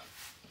ass.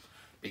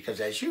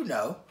 Because as you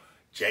know,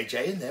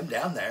 JJ and them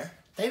down there,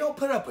 they don't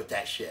put up with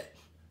that shit.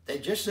 They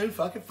just soon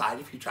fucking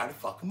fight if you try to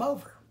fuck them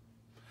over.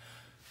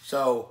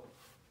 So,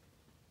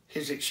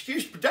 his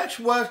excuse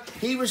production was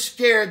he was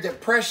scared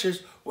that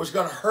Precious was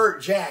going to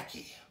hurt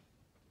Jackie.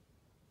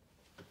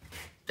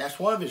 That's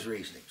one of his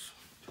reasonings.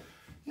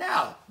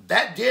 Now,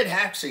 that did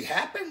actually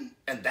happen,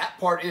 and that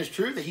part is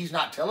true that he's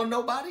not telling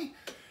nobody.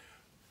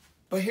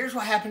 But here's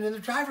what happened in the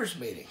driver's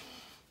meeting.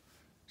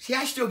 See,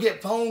 I still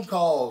get phone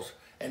calls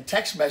and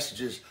text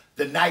messages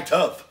the night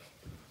of.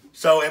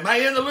 So am I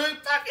in the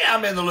loop? Fuck yeah,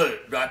 I'm in the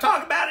loop. Do I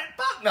talk about it?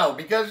 Fuck no,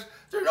 because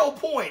there's no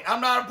point.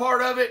 I'm not a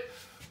part of it,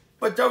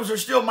 but those are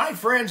still my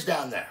friends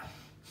down there.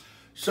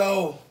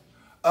 So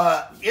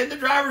in the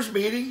driver's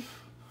meeting,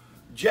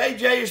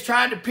 JJ is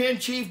trying to pin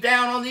Chief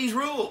down on these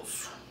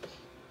rules.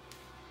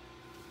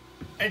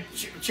 And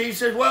Chief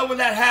says, well, when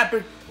that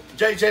happens,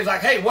 JJ's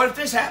like, hey, what if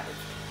this happens?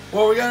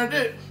 What are we going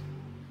to do?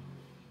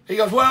 He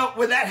goes, well,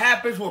 when that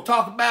happens, we'll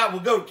talk about it.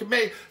 We'll go to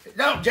committee.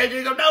 No,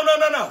 JJ goes,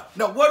 no.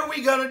 No, what are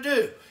we going to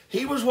do?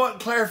 He was wanting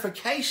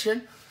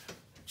clarification.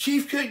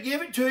 Chief couldn't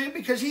give it to him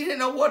because he didn't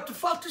know what the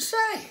fuck to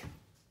say.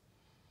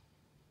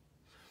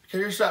 Because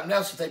here's something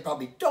else that they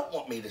probably don't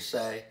want me to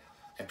say,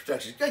 and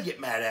production's going to get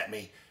mad at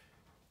me.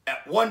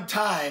 At one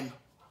time,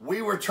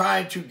 we were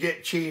trying to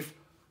get Chief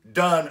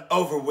done,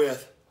 over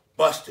with,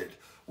 busted.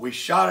 We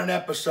shot an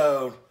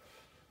episode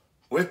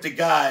with the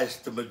guys,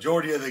 the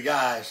majority of the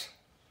guys,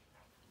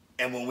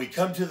 and when we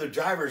come to the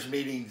driver's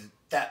meeting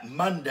that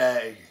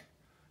Monday,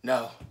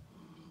 No.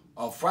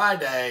 On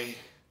Friday,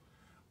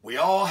 we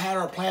all had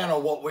our plan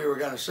on what we were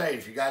going to say.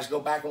 If you guys go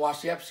back and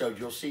watch the episode,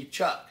 you'll see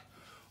Chuck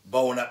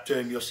bowing up to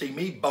him. You'll see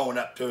me bowing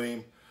up to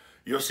him.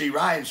 You'll see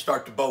Ryan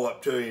start to bow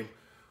up to him.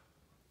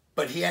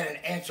 But he had an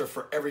answer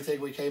for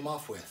everything we came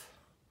off with.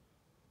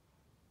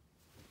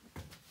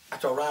 I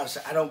told Ryan, I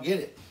said, I don't get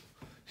it.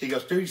 He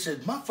goes, dude, he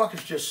said,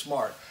 motherfucker's just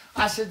smart.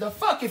 I said, the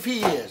fuck if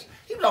he is.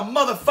 He was a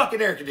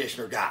motherfucking air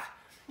conditioner guy.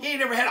 He ain't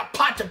never had a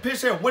pot to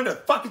piss in and when to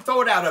fucking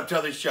throw it out up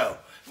till this show.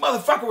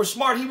 Motherfucker was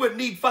smart. He wouldn't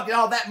need fucking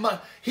all that money.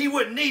 He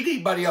wouldn't need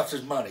anybody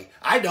else's money.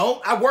 I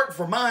don't. I work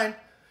for mine.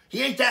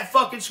 He ain't that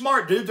fucking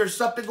smart, dude. There's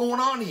something going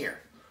on here.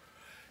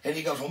 And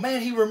he goes, well,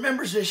 man, he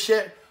remembers this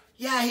shit.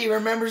 Yeah, he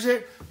remembers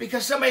it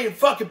because somebody in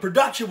fucking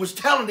production was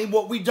telling him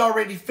what we'd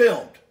already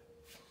filmed.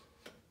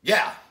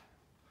 Yeah.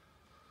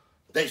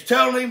 They was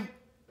telling him,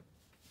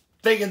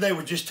 thinking they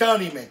were just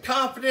telling him in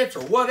confidence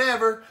or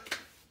whatever.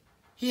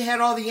 He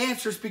had all the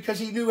answers because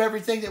he knew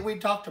everything that we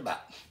talked about.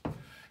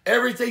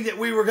 Everything that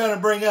we were going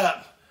to bring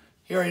up,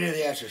 he already knew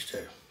the answers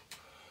to.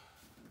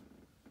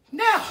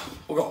 Now,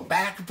 we're going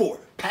back and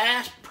forth.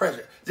 Past,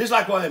 present. This is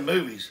like one of them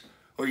movies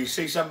where you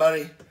see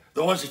somebody,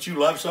 the ones that you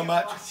love so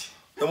much,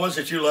 the ones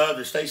that you love,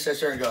 the stage sits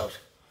there and goes,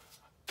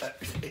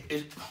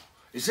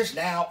 is this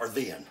now or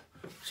then?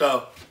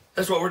 So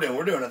that's what we're doing.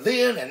 We're doing a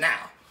then and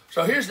now.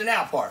 So here's the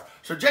now part.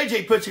 So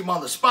JJ puts him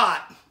on the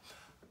spot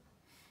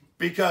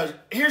because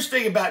here's the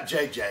thing about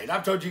JJ, and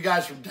I've told you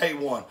guys from day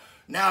one.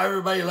 Now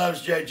everybody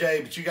loves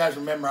JJ, but you guys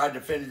remember I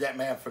defended that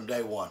man from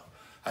day one.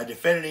 I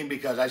defended him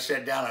because I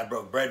sat down, I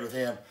broke bread with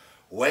him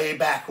way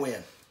back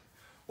when.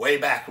 Way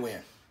back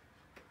when.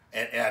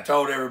 And I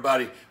told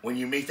everybody, when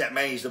you meet that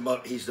man, he's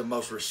the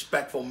most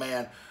respectful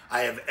man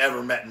I have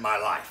ever met in my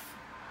life.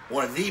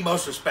 One of the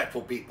most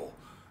respectful people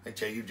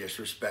until you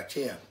disrespect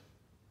him.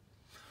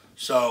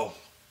 So,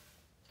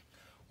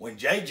 when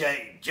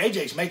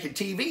JJ's making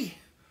TV,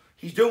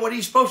 he's doing what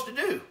he's supposed to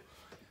do.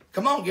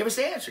 Come on, give us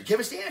the answer, give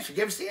us the answer,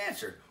 give us the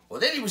answer. Well,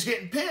 then he was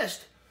getting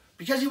pissed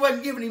because he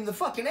wasn't giving him the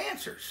fucking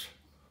answers.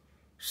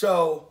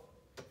 So,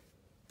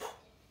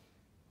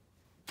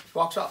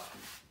 walks off.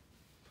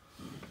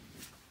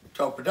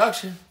 Told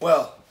production,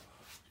 well,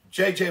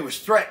 JJ was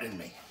threatening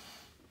me.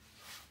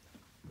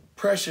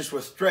 Precious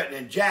was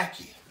threatening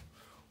Jackie.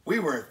 We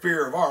were in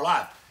fear of our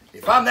life.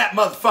 If I'm that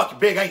motherfucking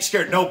big, I ain't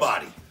scared of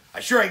nobody. I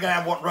sure ain't gonna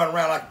have one run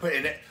around like a put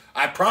in it.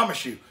 I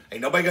promise you,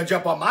 ain't nobody gonna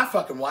jump on my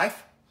fucking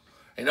wife.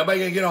 Ain't nobody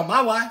gonna get on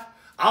my wife.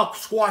 I'll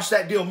squash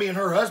that deal. Me and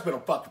her husband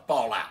will fucking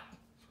fall out.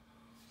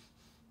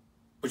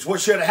 Which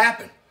what should have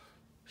happened?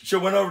 He should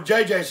have went over to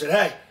JJ and said,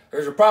 hey,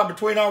 there's a problem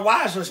between our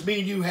wives. Let's me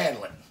and you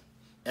handle it.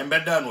 And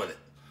been done with it.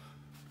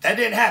 That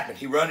didn't happen.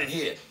 He run and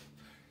hid.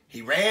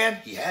 He ran,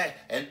 he had,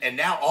 and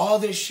now all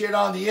this shit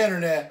on the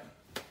internet,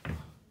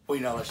 well,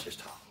 you know, let's just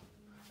talk.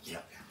 You know,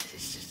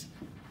 it's just,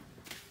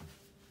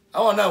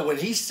 I want to know, when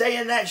he's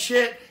saying that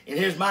shit, in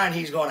his mind,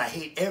 he's going, I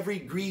hate every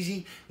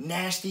greasy,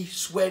 nasty,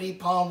 sweaty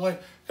palm one.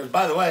 Because,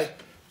 by the way,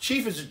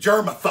 Chief is a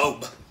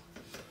germaphobe.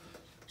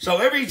 So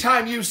every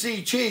time you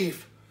see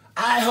Chief,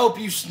 I hope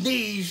you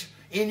sneeze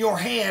in your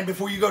hand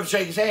before you go to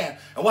shake his hand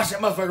and watch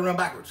that motherfucker run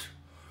backwards.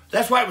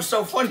 That's why it was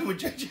so funny when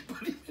JJ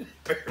put him in his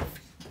bare feet.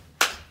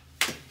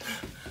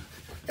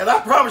 And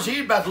I promise you,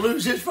 he's about to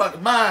lose his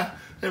fucking mind.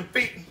 Them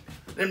feet,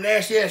 them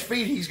nasty ass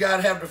feet he's got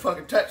to have to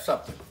fucking touch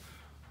something.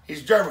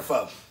 He's a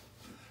germaphobe.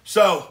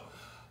 So,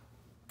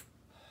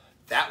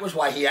 that was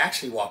why he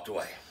actually walked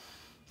away.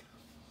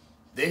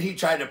 Then he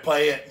tried to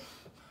play it,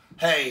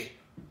 hey,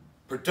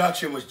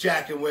 production was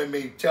jacking with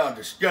me, telling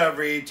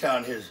Discovery,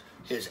 telling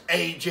his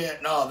agent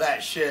and all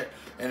that shit.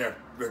 And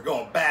they're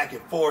going back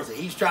and forth, and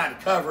he's trying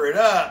to cover it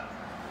up.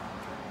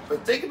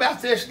 But think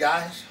about this,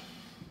 guys.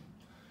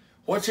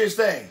 What's his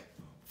thing?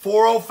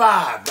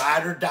 405,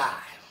 ride or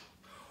die.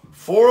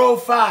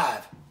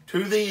 405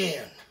 to the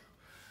end.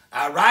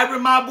 I ride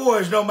with my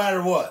boys no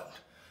matter what.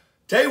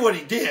 Tell you what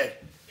he did.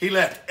 He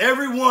left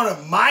every one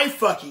of my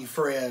fucking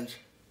friends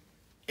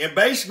in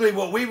basically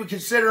what we would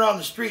consider on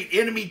the street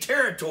enemy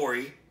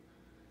territory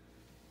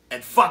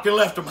and fucking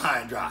left them high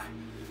and dry.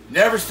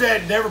 Never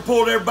said, never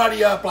pulled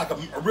everybody up like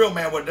a real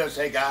man would have.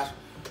 Say, hey guys,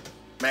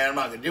 man, I'm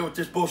not going to deal with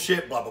this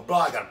bullshit, blah, blah,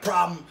 blah. I got a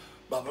problem,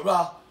 blah, blah,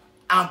 blah.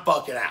 I'm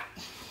fucking out.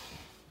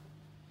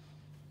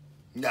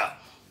 No.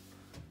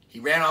 He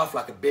ran off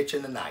like a bitch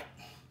in the night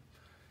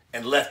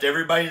and left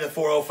everybody in the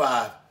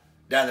 405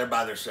 down there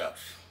by themselves.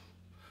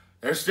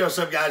 There's still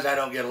some guys I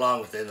don't get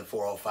along with in the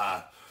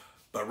 405,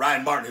 but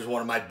Ryan Martin is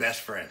one of my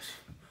best friends.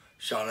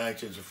 Sean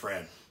Ellington's a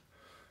friend.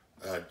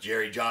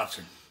 Jerry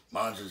Johnson,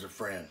 Mons is a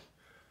friend.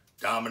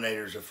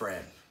 Dominator's a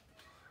friend.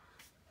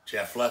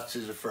 Jeff Lutz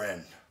is a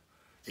friend.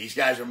 These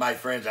guys are my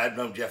friends. I've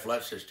known Jeff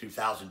Lutz since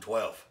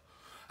 2012.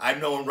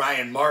 I've known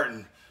Ryan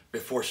Martin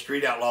before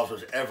Street Outlaws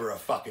was ever a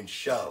fucking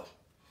show.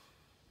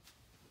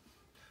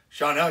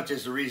 Sean Ellington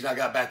is the reason I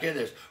got back in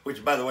this,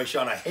 which, by the way,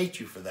 Sean, I hate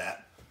you for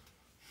that.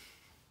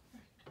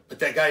 But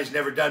that guy's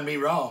never done me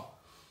wrong.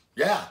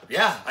 Yeah,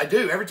 I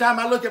do. Every time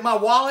I look at my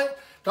wallet,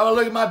 time I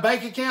look at my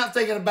bank account,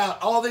 thinking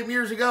about all them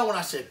years ago when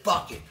I said,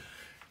 fuck it.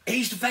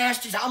 He's the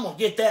fastest. I'm going to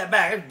get that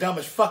back. That's the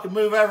dumbest fucking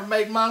move I ever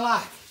made in my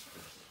life.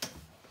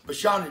 But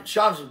Sean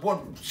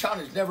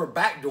has never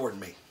backdoored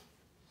me.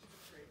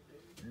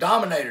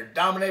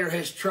 Dominator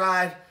has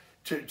tried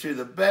to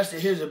the best of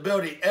his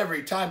ability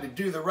every time to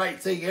do the right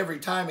thing every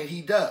time, and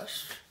he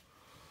does.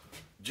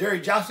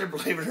 Jerry Johnson,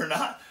 believe it or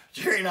not,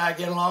 Jerry and I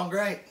get along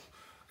great.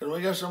 Because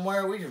we go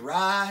somewhere, we just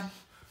ride.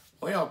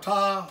 We don't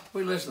talk.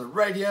 We listen to the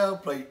radio,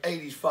 play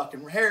 80s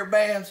fucking hair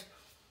bands.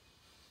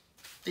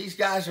 These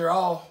guys are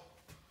all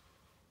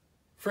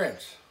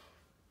friends.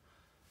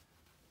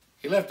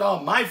 He left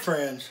all my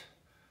friends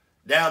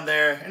down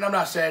there, and I'm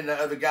not saying the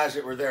other guys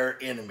that were there are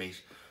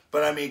enemies,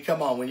 but I mean,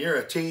 come on, when you're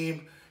a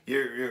team,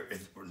 you're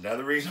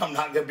another reason I'm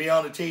not going to be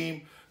on a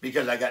team,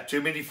 because I got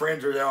too many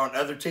friends who are on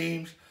other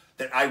teams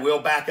that I will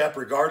back up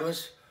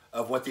regardless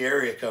of what the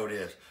area code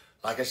is.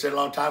 Like I said a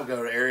long time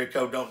ago, the area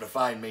code don't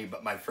define me,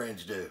 but my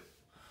friends do.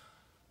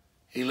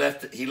 He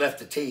left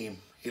the team.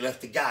 He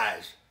left the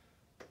guys.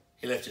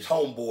 He left his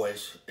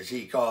homeboys, as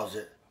he calls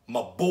it.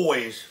 My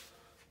boys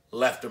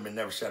left him and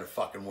never said a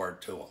fucking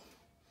word to him.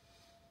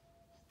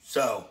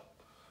 So,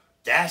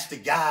 that's the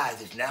guy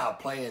that's now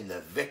playing the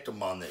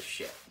victim on this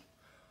shit.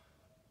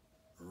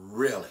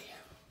 Really.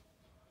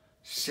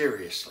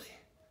 Seriously.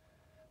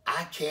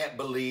 I can't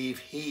believe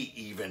he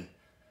even...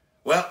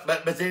 Well,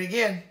 but then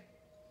again,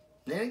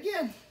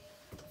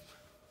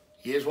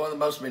 he is one of the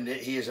most...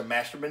 He is a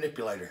master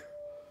manipulator.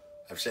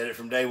 I've said it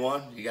from day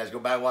one. You guys go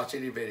back and watch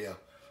any video.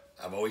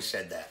 I've always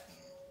said that.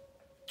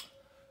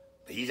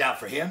 But he's out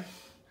for him.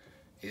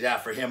 He's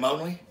out for him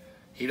only.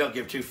 He don't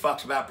give two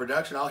fucks about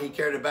production. All he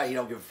cared about, he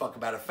don't give a fuck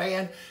about a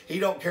fan. He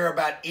don't care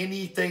about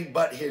anything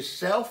but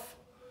himself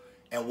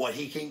and what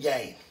he can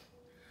gain.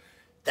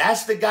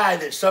 That's the guy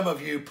that some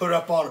of you put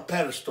up on a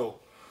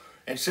pedestal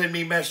and send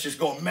me messages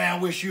going, man,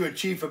 I wish you and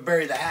Chief would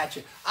bury the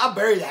hatchet. I'll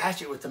bury the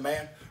hatchet with the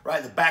man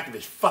right in the back of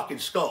his fucking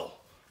skull,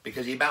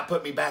 because he about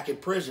put me back in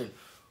prison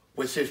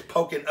with his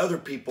poking other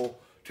people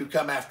to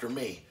come after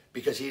me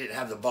because he didn't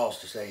have the balls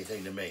to say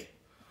anything to me.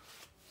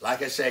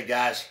 Like I said,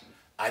 guys,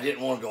 I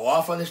didn't want to go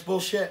off on this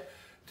bullshit.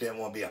 Didn't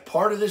want to be a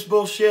part of this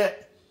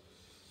bullshit.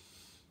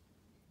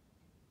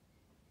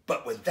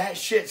 But when that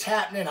shit's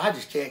happening, I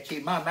just can't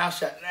keep my mouth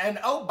shut. And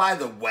oh, by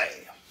the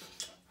way,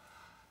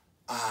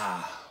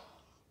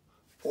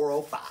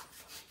 405.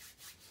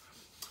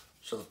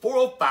 So the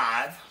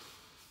 405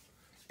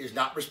 is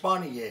not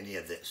responding to any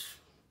of this.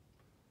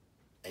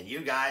 And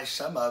you guys,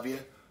 some of you,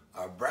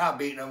 are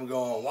browbeating them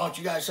going, why don't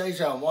you guys say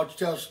something? Why don't you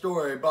tell a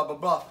story? Blah, blah,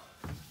 blah.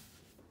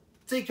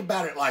 Think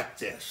about it like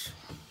this.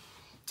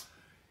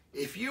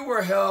 If you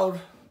were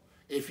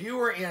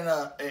in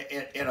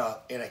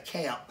a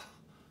camp,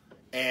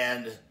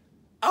 and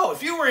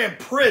if you were in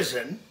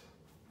prison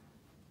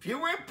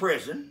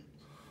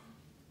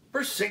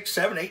for 6,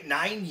 7, 8,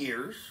 9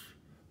 years,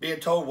 being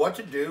told what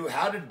to do,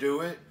 how to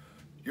do it,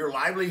 your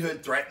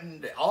livelihood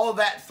threatened, all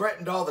that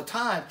threatened all the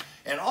time,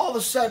 and all of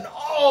a sudden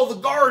all the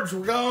guards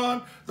were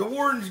gone, the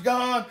warden's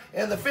gone,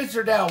 and the fence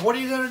are down, what are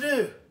you gonna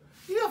do?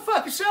 You're gonna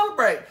fucking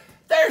celebrate.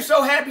 They're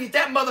so happy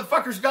that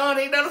motherfucker's gone,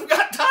 ain't none of them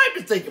got time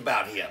to think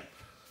about him.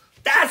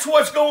 That's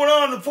what's going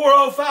on in the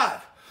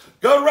 405.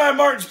 Go to Ryan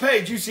Martin's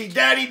page. You see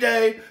Daddy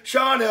Dave,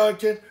 Sean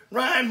Ellington,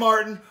 Ryan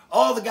Martin,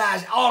 all the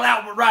guys all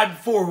out riding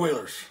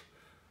four-wheelers.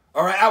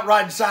 All right, out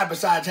riding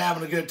side-by-sides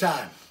having a good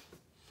time.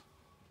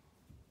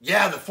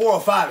 Yeah, the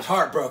 405 is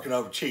heartbroken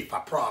over Chief, I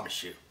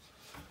promise you.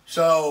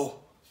 So,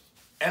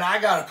 and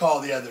I got a call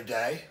the other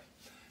day,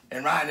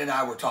 and Ryan and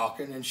I were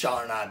talking, and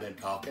Sean and I have been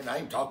talking. I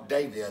even talked to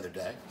Dave the other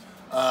day.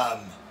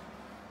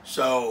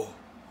 So,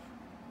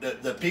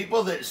 the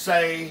people that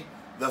say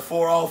the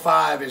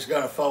 405 is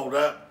going to fold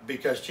up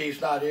because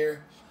Chief's not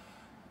here,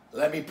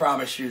 let me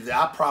promise you that.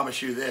 I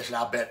promise you this, and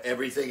I'll bet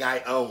everything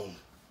I own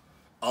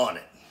on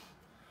it.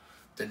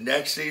 The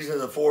next season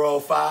of the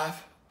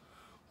 405,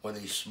 when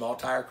these small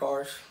tire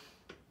cars,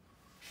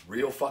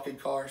 real fucking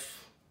cars,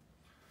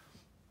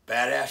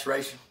 badass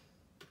racing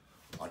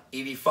on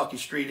any fucking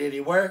street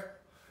anywhere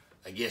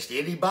against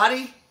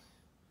anybody,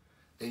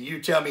 then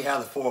you tell me how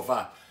the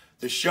 405.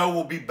 The show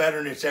will be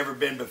better than it's ever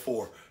been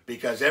before,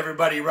 because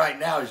everybody right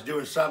now is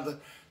doing something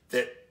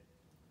that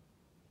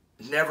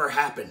never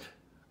happened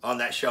on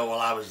that show while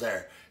I was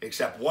there.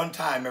 Except one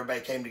time everybody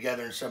came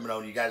together in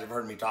Seminole. You guys have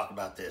heard me talk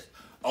about this.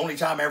 Only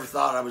time I ever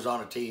thought I was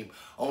on a team.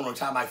 Only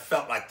time I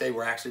felt like they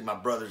were actually my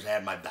brothers and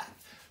had my back.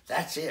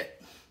 That's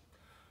it.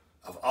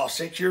 Of all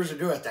 6 years of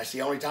doing it, that's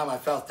the only time I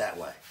felt that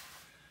way.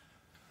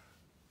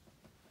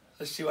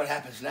 Let's see what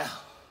happens now.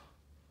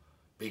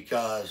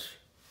 Because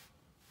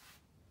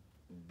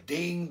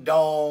ding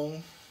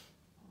dong,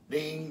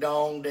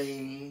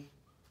 ding,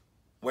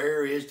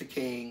 where is the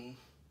king?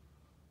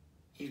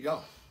 He's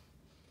gone.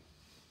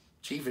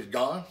 Chief is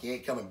gone. He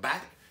ain't coming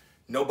back.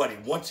 Nobody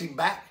wants him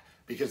back,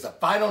 because the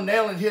final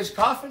nail in his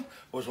coffin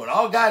was when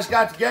all guys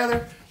got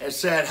together and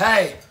said,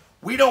 hey,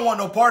 we don't want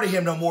no part of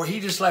him no more. He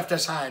just left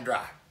us high and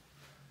dry.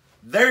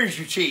 There's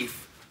your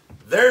Chief.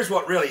 There's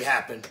what really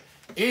happened.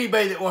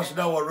 Anybody that wants to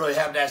know what really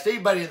happened, ask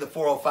anybody in the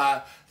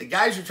 405. The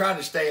guys are trying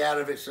to stay out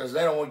of it because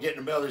they don't want to get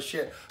in the middle of this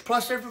shit.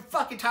 Plus, they're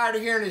fucking tired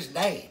of hearing his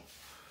name.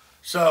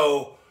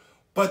 So,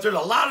 but there's a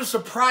lot of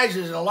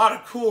surprises and a lot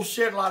of cool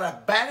shit, a lot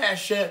of badass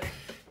shit.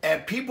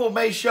 And people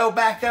may show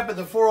back up at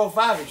the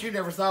 405 that you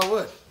never thought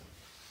would.